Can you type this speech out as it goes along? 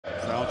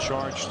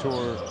charge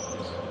toward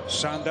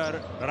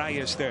Sandar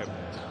Rayeste.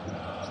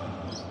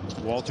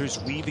 Walters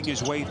weaving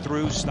his way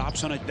through,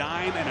 stops on a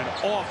dime, and an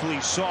awfully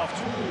soft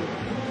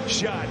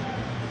shot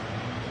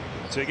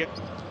to get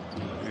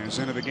is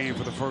into the game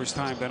for the first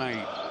time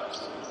tonight.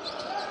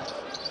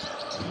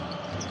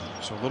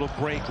 So a little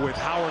break with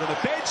Howard on the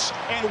bench,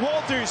 and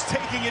Walters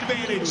taking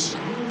advantage.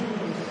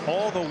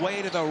 All the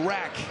way to the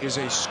rack is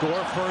a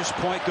score-first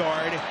point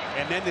guard,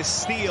 and then the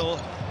steal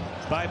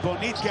by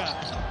Bonitka.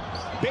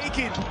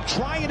 Bacon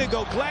trying to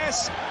go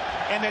glass,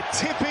 and the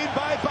tip in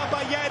by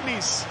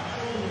Papagiannis.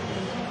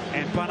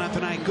 And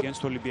Panathinaikos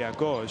against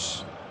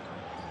Olympiacos.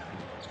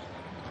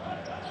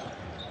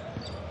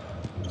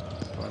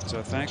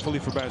 But thankfully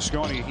for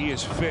Basconi, he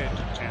is fit,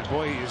 and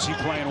boy, is he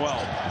playing well.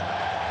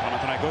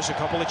 Panathinaikos, a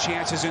couple of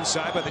chances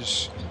inside, but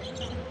this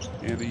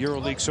in the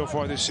Euroleague so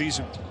far this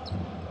season.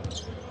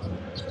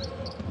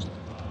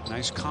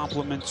 Nice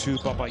compliment to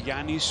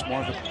Papagiannis,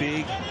 more of a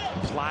big,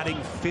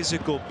 plotting,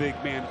 physical big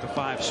man at the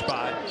 5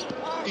 spot.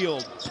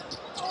 Field.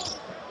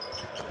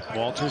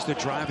 Walters the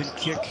drive and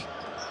kick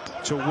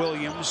to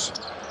Williams.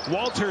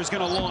 Walters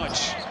going to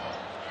launch.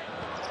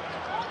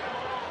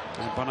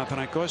 And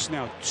Panathinaikos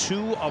now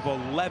 2 of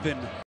 11.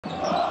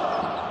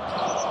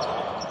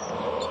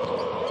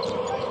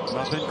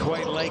 Nothing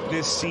quite like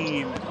this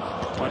scene,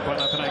 but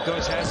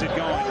Panathinaikos has it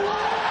going.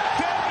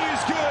 That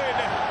is good,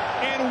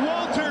 and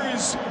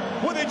Walters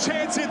with a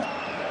chance at.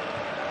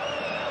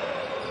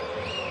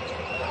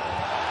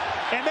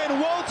 And then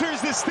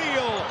Walters the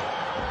steal.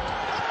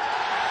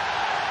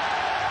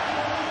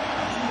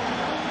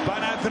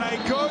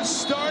 Panathinaikos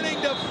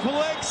starting to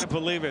flex. I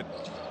believe it.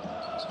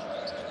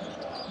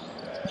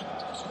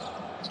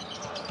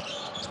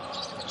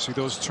 See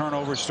those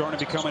turnovers starting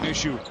to become an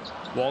issue.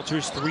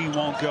 Walters 3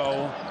 won't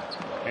go,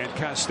 and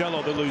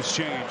Costello the loose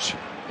change.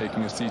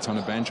 Taking a seat on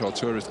the bench,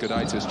 Arturas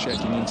Gudaitis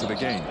checking into the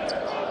game.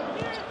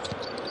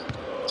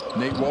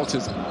 Nate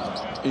Walters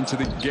into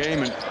the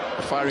game and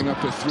firing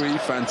up a 3.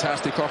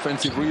 Fantastic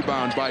offensive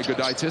rebound by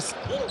Gudaitis.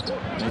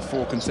 And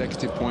 4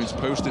 consecutive points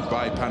posted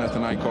by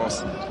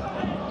Panathinaikos.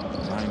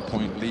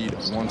 9-point lead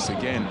once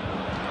again.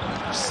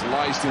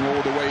 Slicing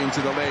all the way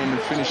into the lane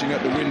and finishing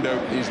at the window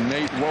is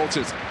Nate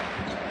Walters.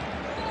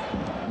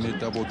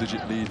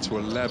 Mid-double-digit lead to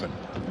 11.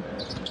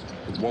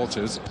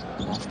 Walters,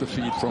 off the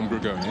feed from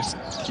Grigonis,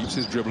 keeps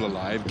his dribble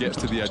alive, gets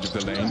to the edge of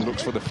the lane,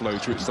 looks for the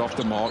floater, it's off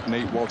the mark.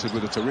 Nate Walters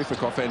with a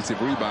terrific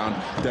offensive rebound.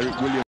 Derek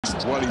Williams,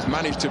 well, he's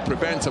managed to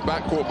prevent a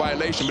backcourt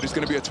violation, but it's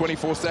going to be a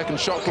 24-second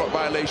shot clock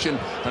violation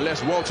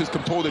unless Walters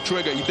can pull the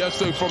trigger. He does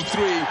so from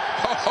 3.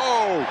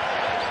 Ho-ho!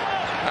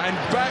 And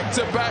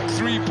back-to-back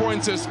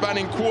 3-pointers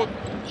spanning quarter.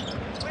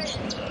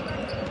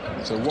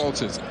 So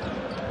Walters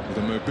with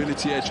a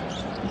mobility edge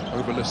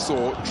over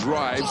Lesort,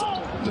 drives.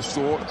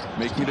 Lesort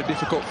making it a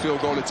difficult field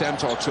goal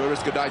attempt. Arturas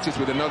Gudaitis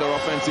with another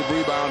offensive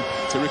rebound.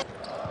 Terrific.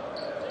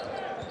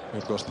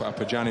 We've got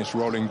Papagiannis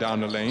rolling down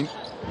the lane.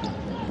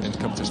 Then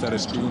come to set a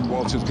screen.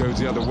 Walters goes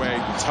the other way.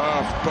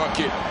 Tough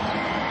bucket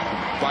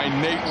by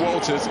Nate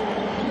Walters.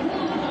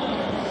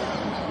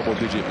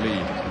 Double-digit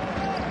lead.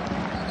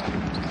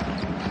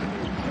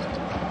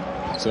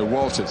 So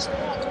Walters.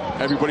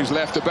 Everybody's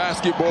left the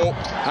basketball,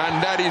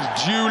 and that is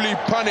duly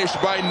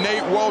punished by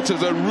Nate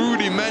Walters. A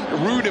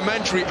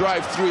rudimentary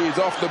drive 3 is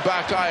off the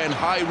back iron.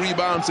 High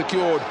rebound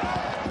secured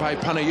by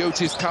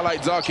Panayotis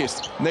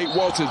Kalaitzakis. Nate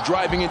Walters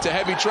driving into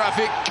heavy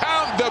traffic.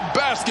 Count the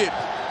basket.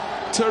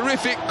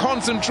 Terrific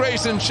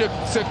concentration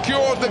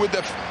secured with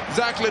the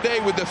Zach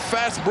Lede with the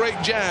fast break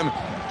jam.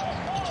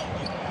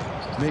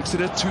 Makes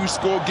it a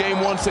 2-score game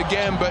once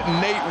again, but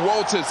Nate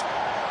Walters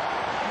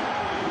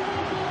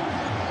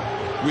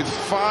with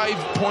 5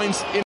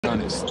 points in.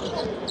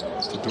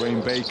 To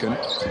Dwayne Bacon,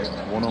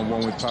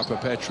 one-on-one with Papa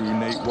Petru.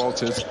 Nate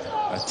Walters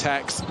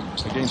attacks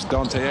against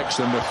Dante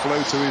Exum. The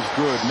floater is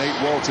good.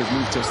 Nate Walters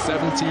moved to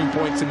 17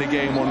 points in the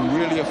game on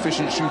really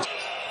efficient shooting.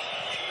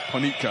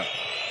 Ponitka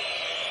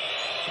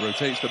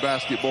rotates the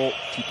basketball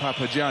to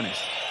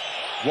Papagiannis.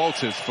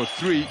 Walters for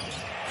 3,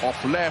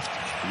 off left,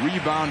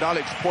 rebound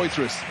Alex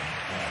Poitras,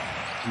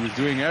 who is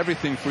doing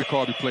everything for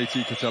Maccabi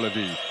Pleitika Tel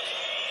Aviv.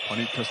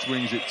 Ponitka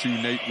swings it to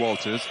Nate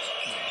Walters.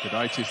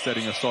 Gudaitis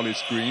setting a solid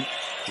screen,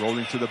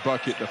 rolling to the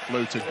bucket. The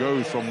floater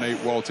goes from Nate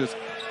Walters.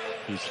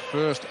 His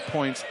first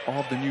points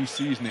of the new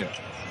season here.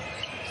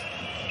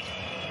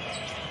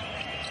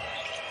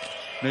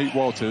 Nate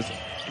Walters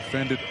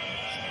defended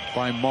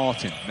by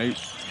Martin. Nate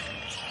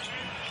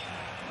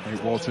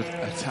Walters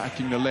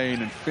attacking the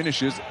lane and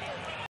finishes